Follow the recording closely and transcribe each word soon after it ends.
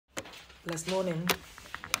Last morning,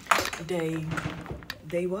 day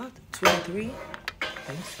what? 23? I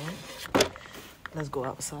think so. Let's go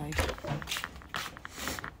outside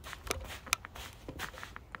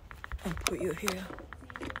and put you here.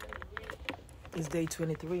 It's day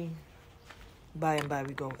 23. By and by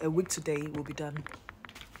we go. A week today will be done.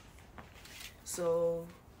 So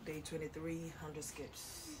day 23, 100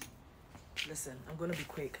 skips. Listen, I'm gonna be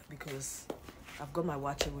quick because I've got my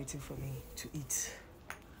watcher waiting for me to eat.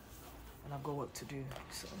 And I've got work to do,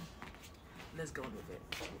 so let's go with it.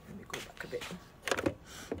 Let me go back a bit.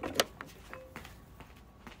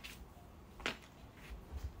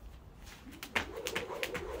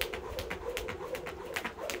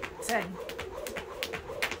 Ten,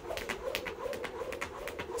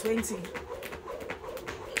 20,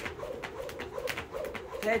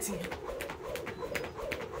 30,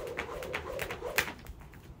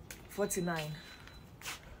 49.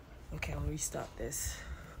 Okay, I'll restart this.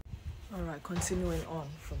 All right, continuing on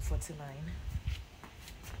from 49.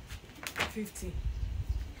 50.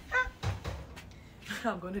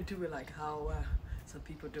 I'm going to do it like how some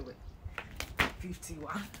people do it.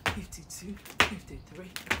 51, 52,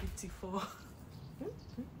 53, 54,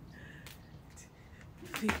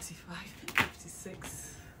 55,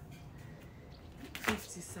 56,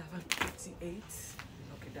 57, 58.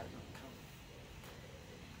 Okay, that don't count.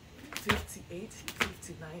 58,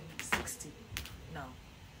 59, 60. Now,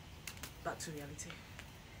 back to reality.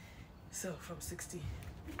 So from 60,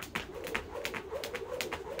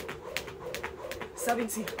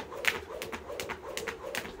 70,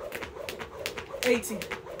 80,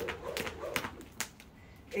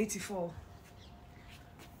 84,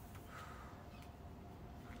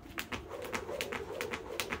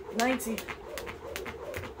 90,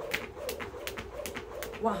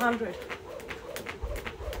 100,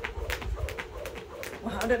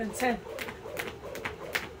 110.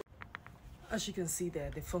 As you can see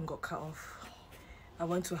there, the phone got cut off. I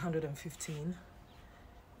went to 115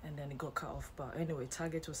 and then it got cut off. But anyway,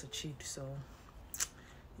 target was achieved. So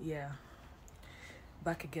yeah,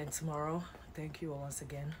 back again tomorrow. Thank you all once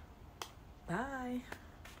again. Bye.